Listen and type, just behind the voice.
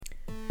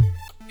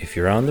If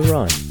you're on the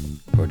run,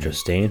 or just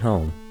staying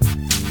home,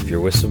 if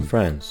you're with some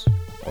friends,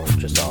 or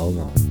just all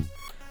alone,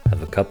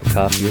 have a cup of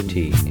coffee or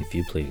tea, if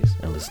you please,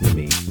 and listen to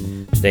me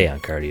today on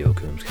Cardio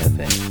Coombs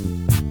Cafe.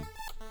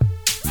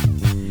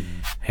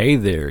 Hey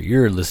there,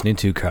 you're listening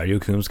to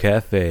Cardio Coombs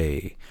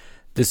Cafe.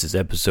 This is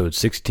episode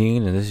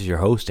 16, and this is your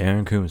host,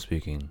 Aaron Coombs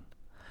speaking.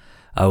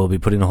 I will be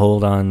putting a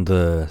hold on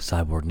the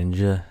Cyborg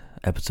Ninja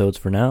episodes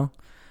for now.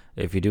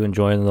 If you do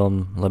enjoy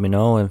them, let me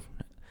know. If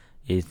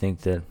you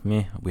think that,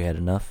 we had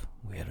enough.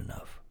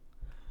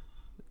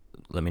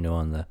 Let me know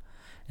on the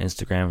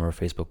Instagram or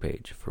Facebook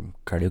page from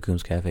Cardio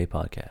Coombs Cafe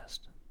podcast.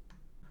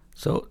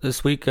 So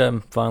this week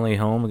I'm finally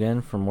home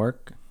again from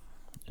work.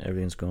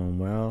 Everything's going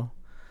well.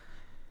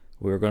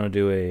 We were going to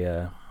do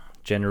a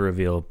gender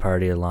reveal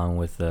party along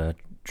with a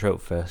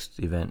Trout Fest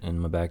event in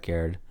my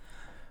backyard,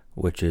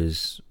 which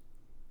is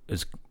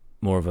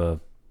more of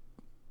a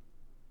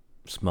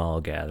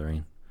small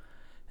gathering.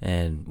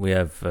 And we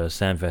have a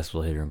Sand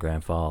Festival here in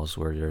Grand Falls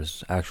where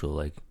there's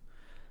actual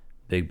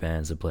big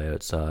bands that play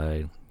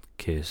outside.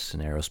 Kiss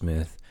and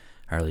Aerosmith,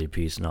 Harley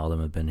Peace, and all of them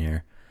have been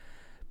here.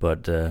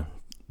 But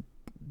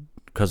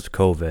because of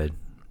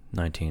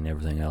COVID-19,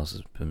 everything else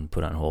has been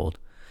put on hold.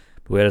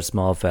 But we had a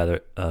small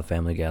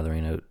family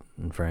gathering out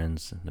and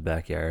friends in the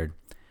backyard.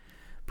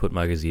 Put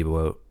my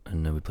gazebo out,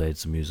 and then we played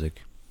some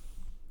music.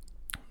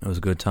 It was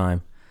a good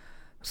time.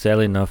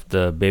 Sadly enough,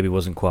 the baby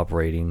wasn't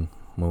cooperating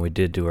when we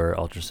did do our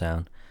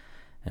ultrasound,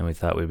 and we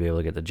thought we'd be able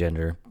to get the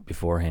gender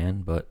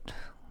beforehand, but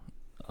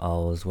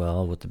all is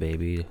well with the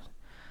baby.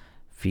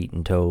 Feet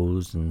and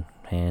toes and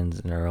hands,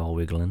 and they're all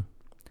wiggling.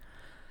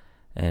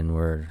 And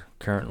we're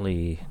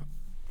currently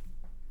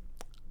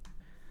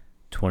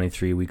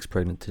 23 weeks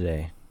pregnant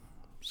today.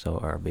 So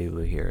our baby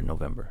will be here in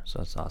November. So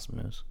that's awesome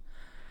news.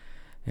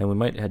 And we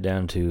might head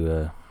down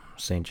to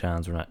St.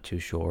 John's. We're not too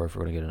sure if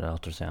we're going to get an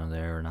ultrasound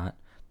there or not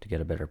to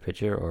get a better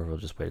picture, or if we'll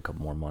just wait a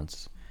couple more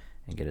months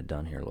and get it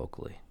done here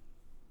locally.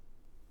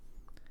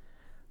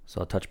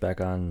 So I'll touch back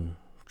on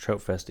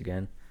Trout Fest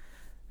again.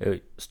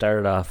 It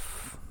started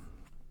off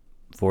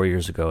 4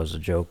 years ago as a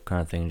joke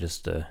kind of thing,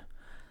 just to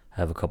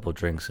have a couple of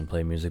drinks and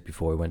play music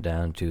before we went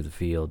down to the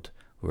field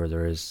where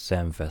there is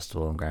Sand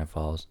Festival in Grand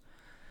Falls.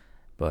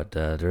 But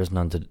there is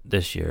none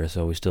this year,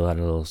 so we still had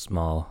a little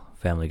small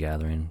family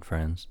gathering,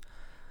 friends.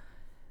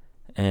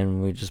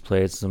 And we just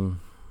played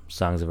some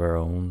songs of our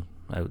own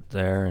out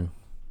there and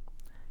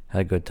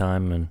had a good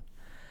time and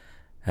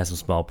had some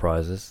small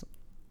prizes.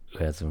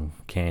 We had some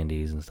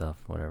candies and stuff,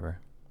 whatever.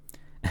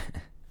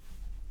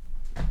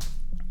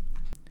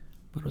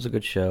 But it was a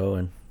good show,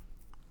 and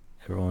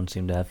everyone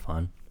seemed to have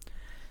fun.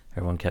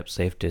 Everyone kept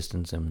safe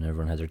distance, and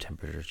everyone had their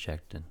temperatures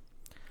checked, and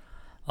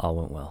all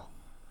went well.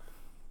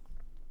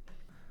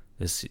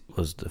 This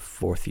was the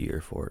 4th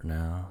year for it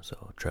now,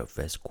 so Trout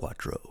Fest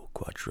Quattro.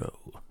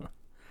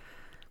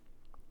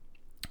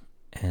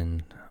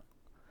 And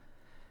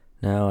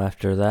now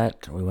after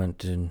that, we went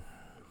to,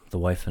 the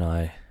wife and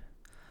I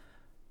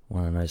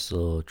went on a nice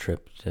little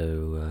trip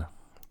to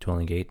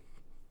Twilling Gate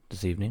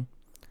this evening.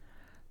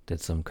 Did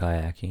some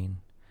kayaking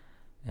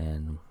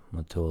and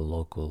went to a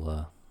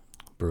local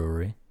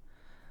brewery.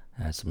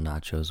 Had some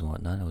nachos and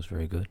whatnot. It was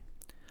very good.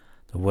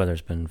 The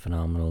weather's been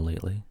phenomenal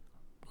lately,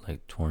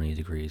 like 20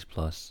 degrees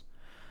plus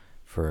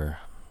for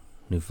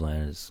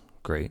Newfoundland is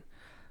great.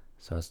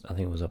 So I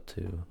think it was up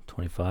to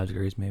 25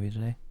 degrees maybe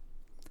today.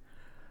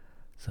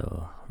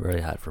 So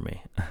really hot for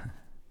me.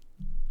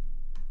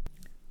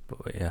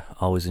 But yeah,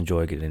 always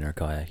enjoy getting our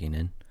kayaking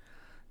in.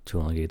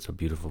 Twilling Gate's a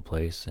beautiful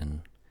place,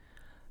 and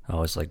I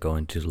always like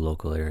going to the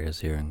local areas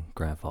here in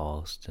Grand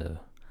Falls to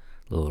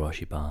Little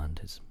Rushy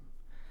Pond. It's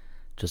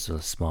just a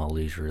small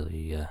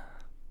leisurely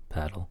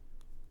paddle.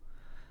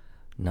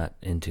 Not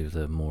into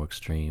the more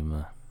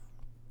extreme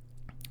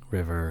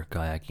river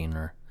kayaking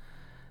or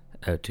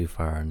out too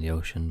far in the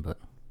ocean, but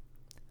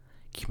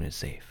keeping it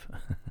safe.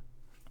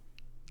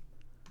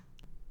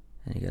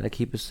 And you gotta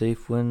keep it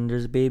safe when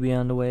there's a baby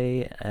on the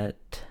way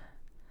at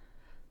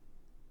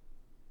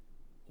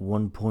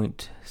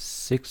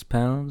 1.6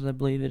 pounds, I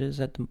believe it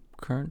is at the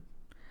current,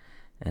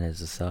 and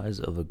it's the size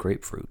of a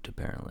grapefruit,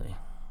 apparently.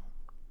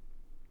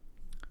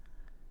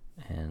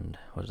 And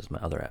what does my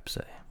other app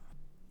say?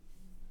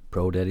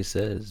 Pro Daddy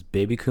says,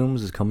 Baby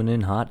Coombs is coming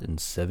in hot in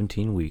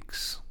 17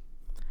 weeks.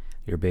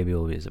 Your baby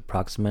will be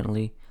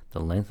approximately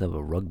the length of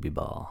a rugby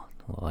ball.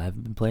 Well, I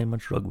haven't been playing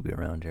much rugby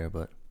around here,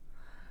 but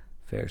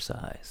fair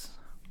size.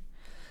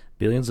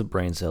 Billions of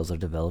brain cells are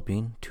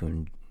developing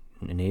to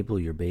enable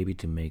your baby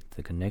to make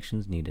the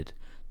connections needed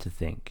to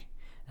think,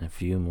 and a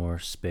few more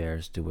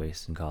spares to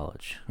waste in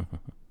college.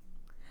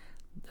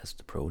 That's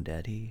the Pro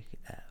Daddy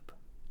app.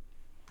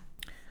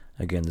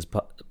 Again, this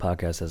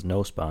podcast has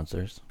no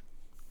sponsors,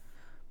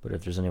 but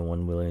if there's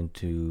anyone willing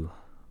to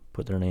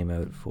put their name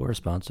out for a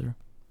sponsor,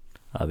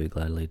 I'll be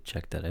gladly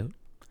check that out.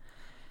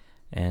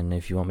 And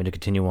if you want me to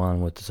continue on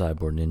with the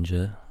Cyborg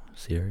Ninja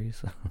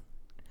series,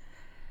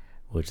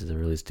 which is a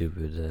really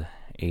stupid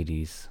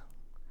 80s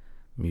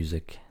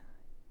music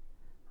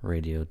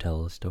radio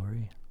tell a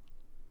story,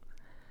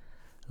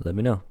 let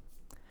me know.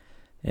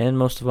 And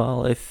most of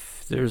all,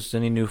 if there's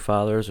any new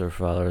fathers or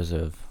fathers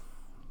of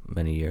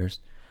many years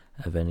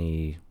have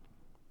any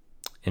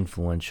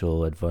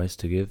influential advice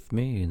to give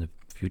me in the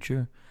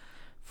future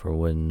for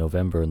when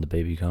November and the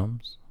baby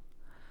comes,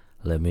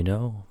 let me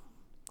know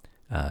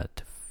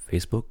at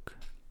Facebook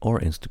or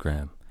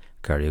Instagram,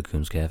 Cardio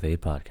Coombs Cafe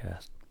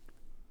Podcast.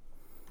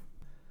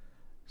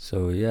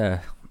 So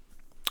yeah,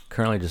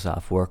 currently just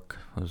off work.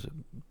 Was it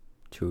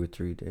 2 or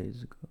 3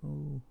 days ago?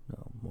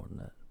 No, more than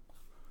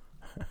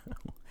that.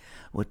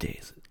 What day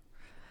is it?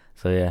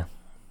 So yeah,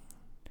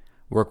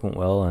 work went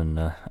well, and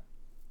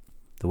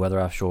the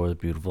weather offshore is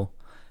beautiful,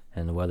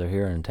 and the weather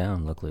here in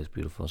town luckily is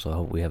beautiful. So I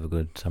hope we have a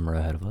good summer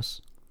ahead of us,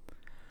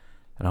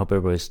 and I hope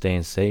everybody's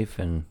staying safe.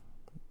 And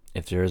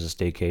if there is a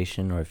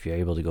staycation, or if you're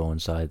able to go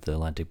inside the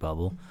Atlantic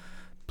bubble,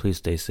 please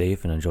stay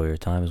safe and enjoy your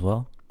time as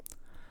well,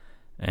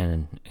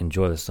 and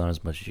enjoy the sun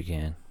as much as you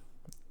can.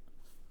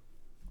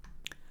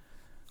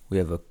 We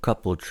have a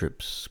couple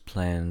trips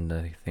planned,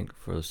 I think,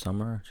 for the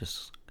summer.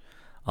 Just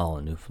all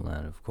in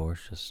Newfoundland, of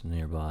course, just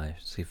nearby,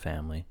 see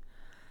family.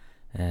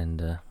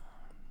 And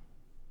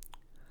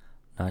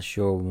not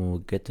sure when we'll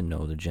get to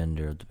know the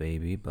gender of the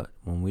baby, but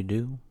when we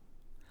do,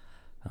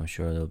 I'm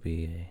sure there'll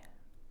be a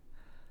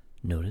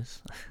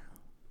notice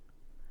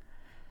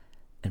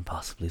and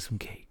possibly some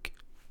cake.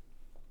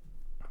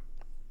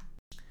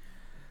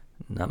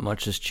 Not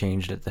much has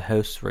changed at the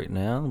house right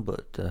now,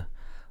 but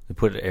we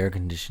put air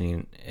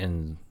conditioning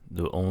in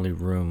the only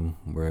room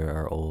where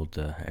our old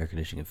air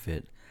conditioning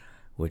fit,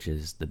 which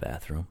is the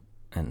bathroom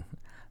and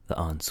the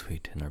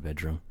ensuite in our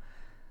bedroom.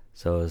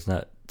 So it's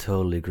not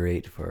totally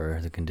great for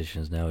the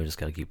conditions now. We just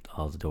got to keep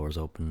all the doors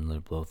open and let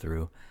it blow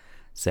through.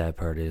 Sad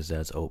part is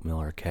that's Oatmeal,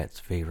 our cat's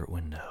favorite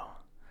window.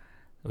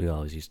 We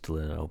always used to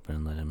let it open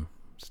and let him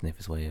sniff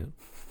his way out.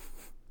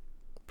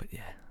 But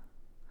yeah,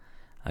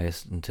 I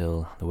guess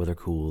until the weather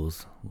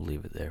cools, we'll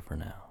leave it there for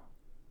now.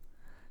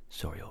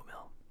 Sorry,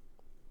 Oatmeal.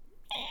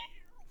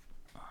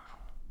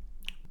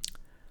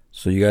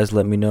 So you guys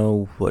let me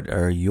know, what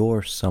are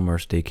your summer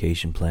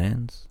staycation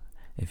plans,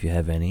 if you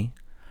have any,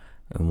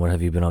 and what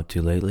have you been up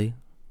to lately?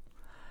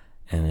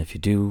 And if you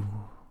do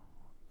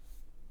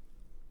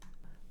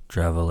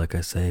travel, like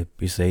I say,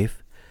 be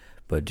safe,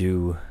 but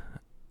do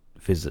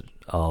visit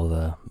all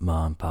the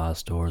mom and pop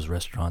stores,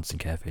 restaurants, and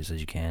cafes as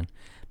you can,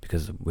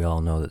 because we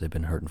all know that they've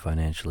been hurting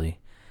financially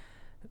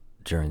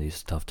during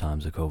these tough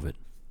times of COVID.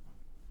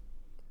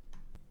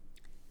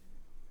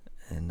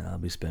 And I'll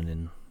be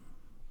spending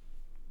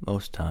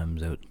most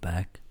times out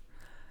back,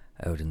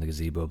 out in the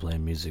gazebo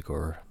playing music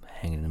or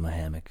hanging in my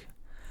hammock,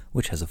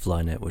 which has a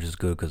fly net, which is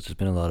good because there's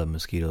been a lot of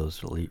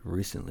mosquitoes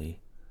recently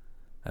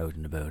out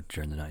and about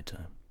during the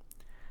nighttime.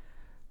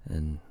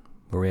 And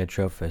where we had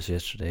Trail Fest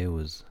yesterday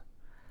was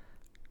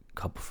a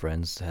couple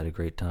friends had a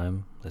great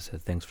time. They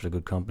said thanks for the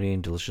good company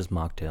and delicious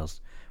mocktails.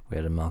 We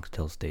had a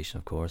mocktail station,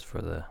 of course,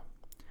 for the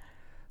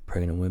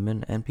pregnant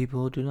women and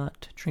people who do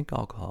not drink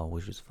alcohol,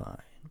 which is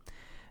fine.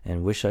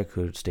 And wish I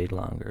could stay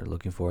longer.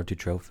 Looking forward to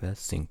Trail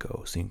Fest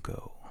Cinco.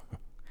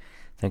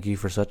 Thank you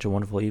for such a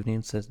wonderful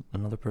evening, says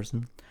another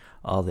person.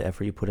 All the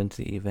effort you put into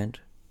the event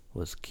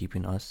was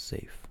keeping us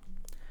safe.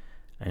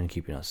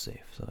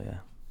 So yeah,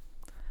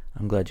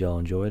 I'm glad y'all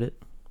enjoyed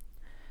it.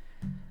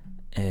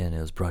 And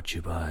it was brought to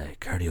you by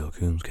Cardio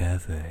Coombs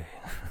Cafe.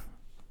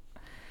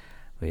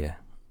 But yeah,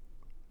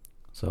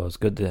 so it's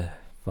good to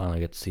finally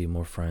get to see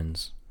more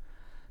friends.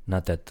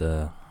 Not that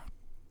the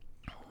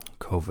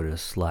COVID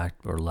has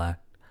slacked or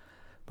lacked,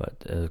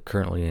 but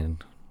currently in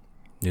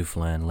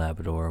Newfoundland,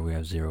 Labrador, we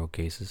have 0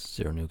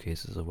 new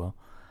cases as well,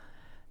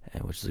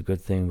 and which is a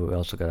good thing. But we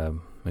also gotta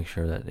make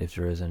sure that if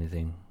there is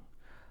anything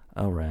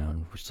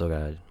around, we still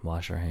gotta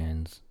wash our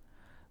hands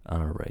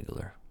on a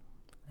regular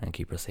and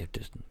keep a safe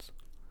distance.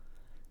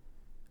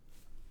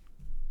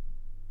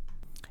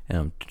 And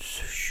I'm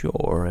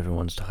sure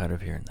everyone's tired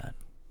of hearing that.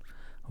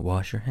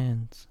 Wash your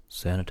hands,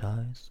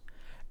 sanitize,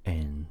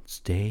 and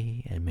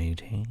stay and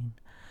maintain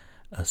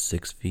a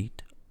 6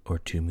 feet or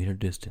 2 meter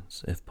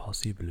distance if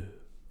possible.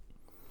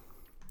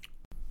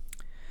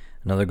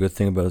 Another good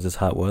thing about this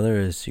hot weather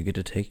is you get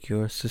to take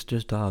your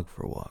sister's dog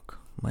for a walk.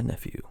 My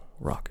nephew,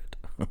 Rocket.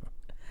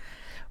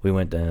 We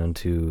went down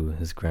to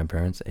his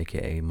grandparents,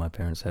 aka my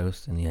parents'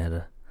 house, and he had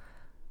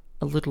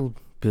a little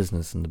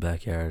business in the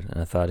backyard.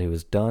 And I thought he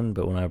was done,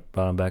 but when I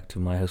brought him back to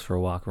my house for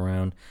a walk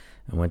around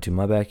and went to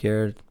my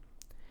backyard,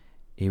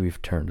 he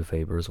returned the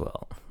favor as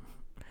well.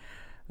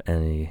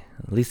 And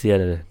at least he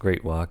had a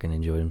great walk and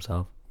enjoyed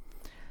himself.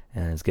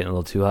 And it's getting a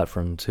little too hot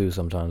for him too.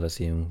 Sometimes I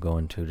see him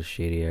going to the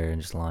shady area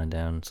and just lying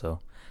down. So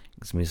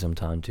it gives me some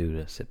time too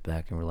to sit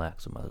back and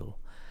relax with my little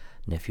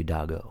nephew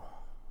doggo.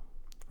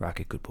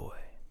 Rocket, good boy.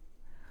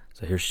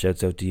 So here's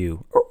shouts out to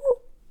you.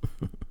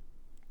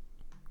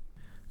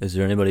 Is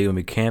there anybody going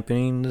to be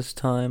camping this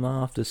time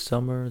off, this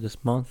summer,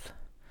 this month?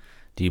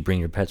 Do you bring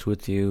your pets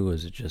with you?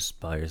 Is it just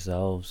by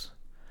yourselves?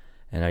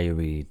 And are you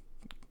be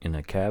in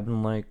a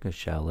cabin like a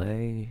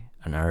chalet,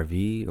 an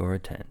RV, or a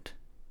tent?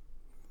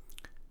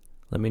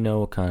 Let me know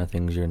what kind of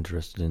things you're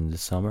interested in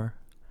this summer.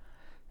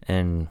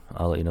 And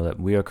I'll let you know that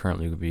we are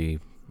currently going to be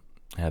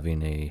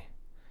having a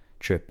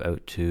trip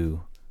out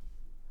to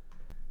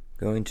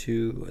Going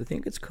to, I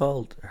think it's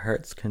called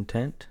Heart's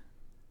Content.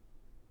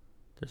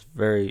 There's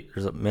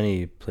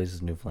many places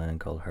in Newfoundland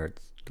called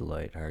Heart's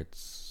Delight, Heart's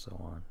so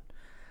on.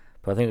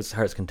 But I think it's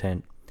Heart's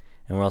Content,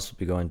 and we'll also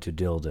be going to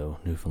Dildo,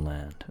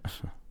 Newfoundland.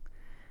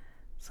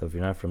 So if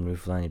you're not from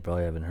Newfoundland, you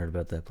probably haven't heard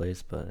about that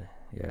place, but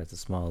yeah, it's a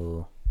small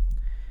little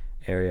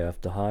area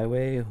off the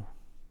highway.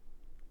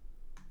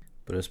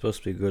 But it's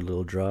supposed to be a good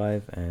little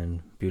drive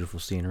and beautiful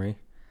scenery,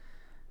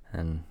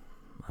 and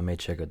I may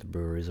check out the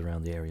breweries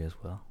around the area as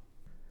well.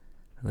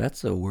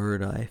 That's a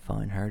word I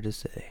find hard to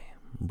say.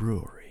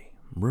 Brewery.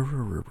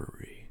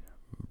 Brewery.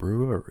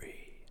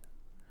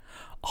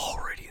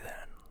 Alrighty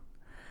then.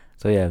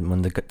 So yeah,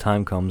 when the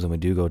time comes and we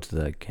do go to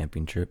the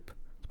camping trip,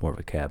 it's more of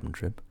a cabin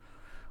trip,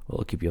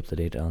 we'll keep you up to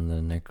date on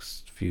the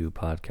next few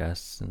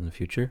podcasts in the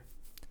future.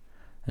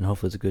 And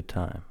hopefully it's a good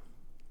time.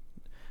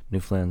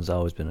 Newfoundland's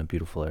always been a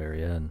beautiful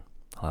area, and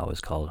I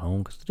always call it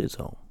home because it is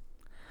home.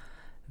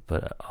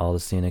 But all the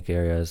scenic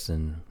areas,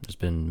 and there's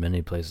been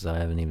many places I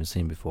haven't even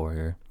seen before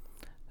here.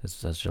 It's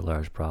such a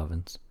large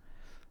province,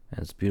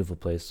 and it's a beautiful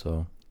place.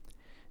 So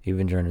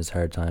even during this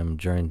hard time,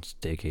 during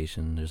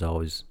staycation, there's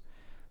always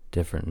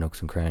different nooks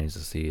and crannies to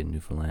see in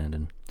Newfoundland,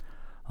 and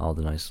all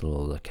the nice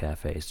little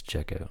cafes to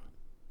check out.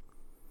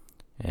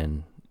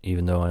 And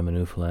even though I'm a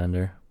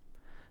Newfoundlander,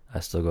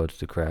 I still go to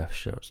the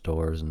craft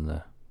stores and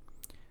the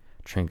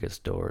trinket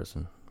stores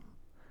and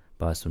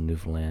buy some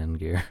Newfoundland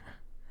gear.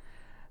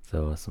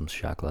 So some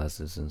shot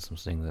glasses and some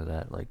things like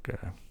that, like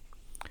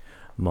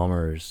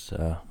mummers,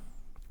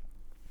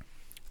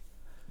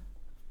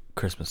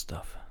 Christmas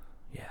stuff.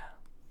 Yeah.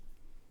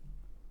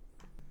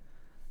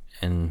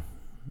 And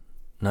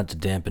not to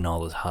dampen all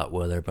this hot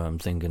weather, but I'm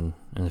thinking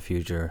in the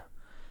future,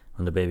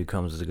 when the baby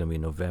comes, it's going to be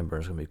November.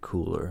 It's going to be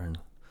cooler and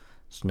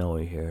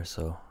snowy here,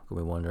 so I'm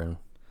going to be wondering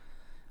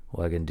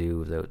what I can do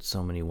without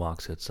so many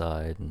walks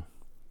outside. And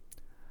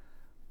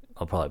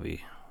I'll probably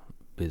be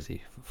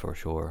busy for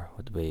sure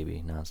with the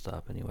baby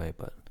nonstop anyway,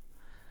 but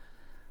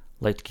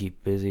I like to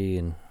keep busy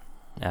and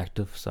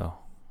active, so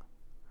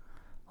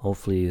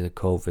hopefully the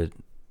COVID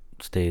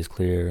stays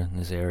clear in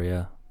this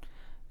area,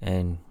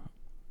 and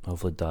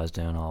hopefully it dies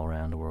down all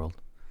around the world,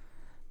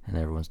 and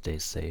everyone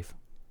stays safe.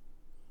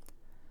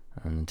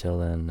 And until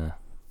then,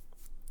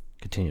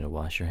 continue to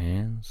wash your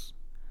hands,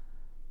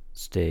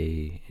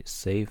 stay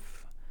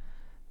safe,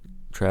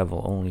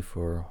 travel only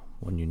for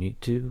when you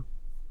need to,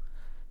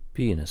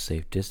 be in a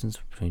safe distance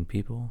between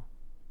people,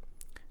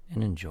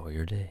 and enjoy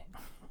your day.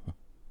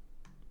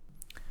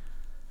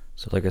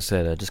 So like I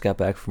said, I just got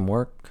back from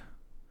work,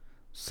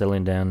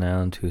 settling down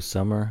now into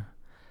summer.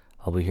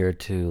 I'll be here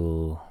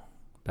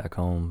back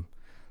home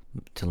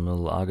till the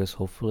middle of August,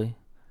 hopefully.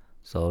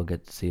 So I'll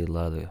get to see a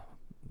lot of the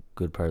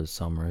good part of the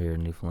summer here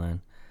in Newfoundland.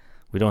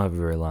 We don't have a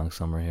very long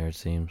summer here, it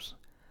seems.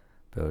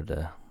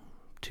 About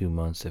 2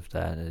 months, if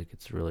that. It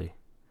gets really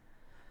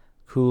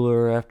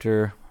cooler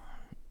after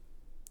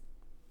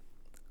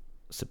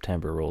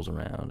September rolls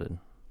around, and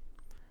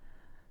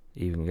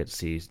you even get to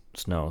see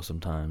snow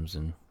sometimes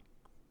in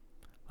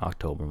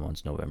October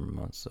months, November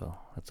months, so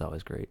that's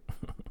always great.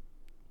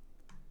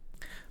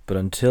 But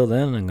until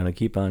then, I'm going to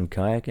keep on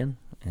kayaking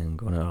and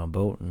going out on a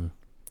boat and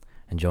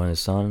enjoying the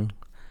sun,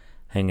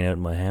 hanging out in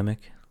my hammock,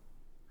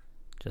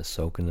 just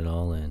soaking it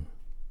all in,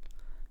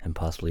 and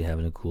possibly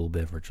having a cool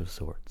beverage of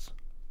sorts.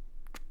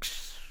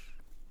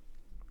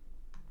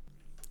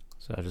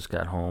 So I just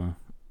got home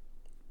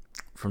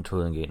from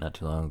Twillingate not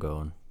too long ago,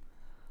 and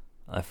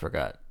I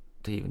forgot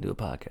to even do a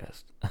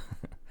podcast.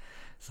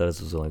 So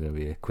this was only going to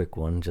be a quick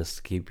one just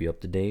to keep you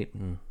up to date.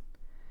 And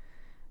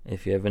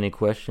if you have any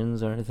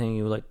questions or anything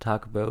you would like to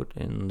talk about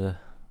in the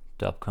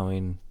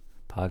upcoming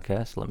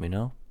podcast, let me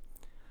know.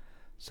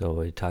 So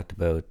we talked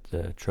about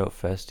the Trout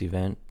Fest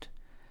event,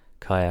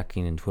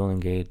 kayaking in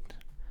Twillingate,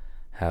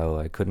 how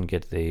I couldn't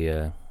get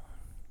the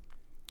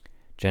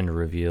gender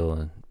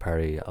reveal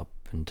party up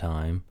in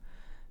time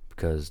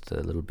because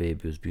the little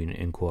baby was being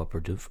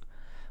incooperative.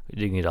 We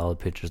didn't get all the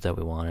pictures that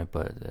we wanted,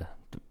 but the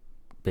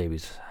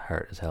baby's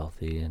heart is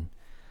healthy, and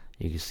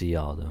you can see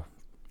all the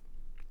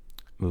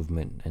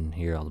movement and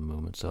hear all the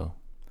movement, so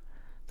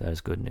that is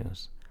good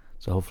news.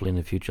 So hopefully in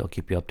the future I'll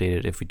keep you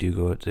updated if we do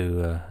go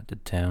to the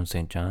town,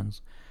 St.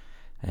 John's,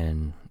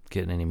 and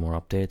get any more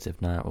updates.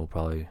 If not, we'll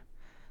probably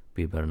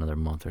be about another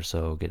month or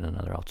so getting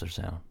another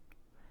ultrasound,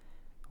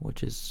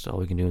 which is all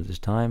we can do at this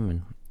time,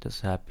 and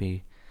just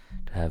happy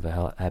to have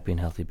a happy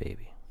and healthy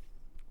baby.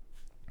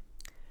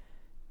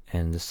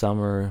 And this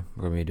summer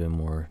we're going to be doing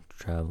more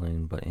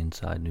traveling, but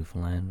inside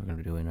Newfoundland. We're going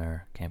to be doing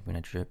our camping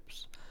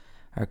trips,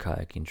 our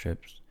kayaking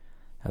trips,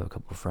 have a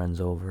couple of friends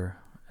over,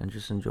 and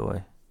just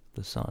enjoy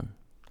the sun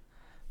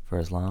for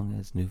as long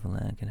as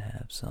Newfoundland can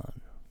have sun.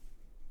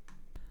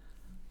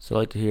 So I'd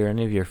like to hear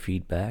any of your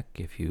feedback.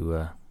 If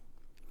you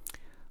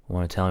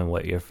want to tell me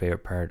what your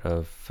favorite part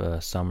of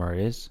summer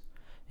is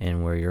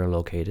and where you're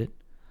located,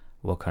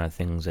 what kind of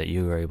things that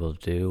you are able to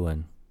do,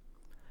 and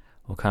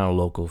what kind of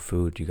local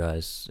food you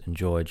guys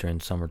enjoy during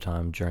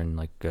summertime, during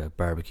like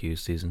barbecue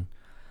season.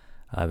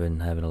 I've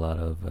been having a lot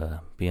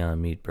of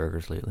Beyond Meat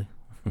burgers lately.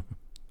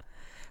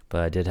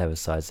 But I did have a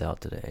side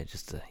salad today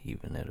just to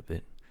even it a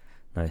bit.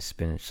 Nice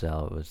spinach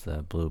salad with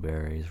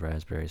blueberries,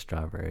 raspberries,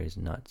 strawberries,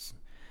 nuts,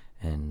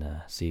 and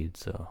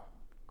seeds. So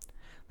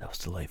that was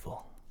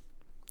delightful.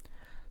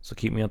 So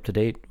keep me up to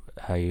date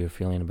how you're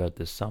feeling about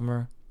this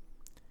summer.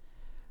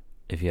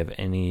 If you have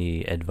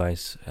any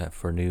advice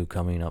for new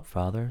coming up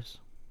fathers,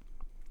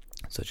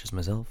 such as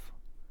myself,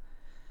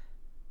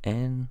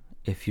 and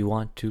if you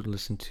want to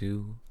listen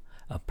to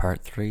a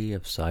part 3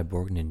 of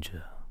Cyborg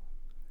Ninja,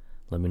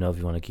 let me know if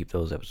you want to keep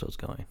those episodes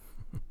going.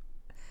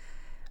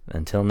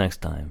 Until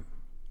next time,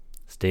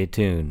 stay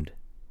tuned,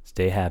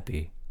 stay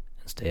happy,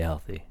 and stay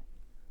healthy.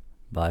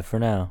 Bye for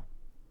now.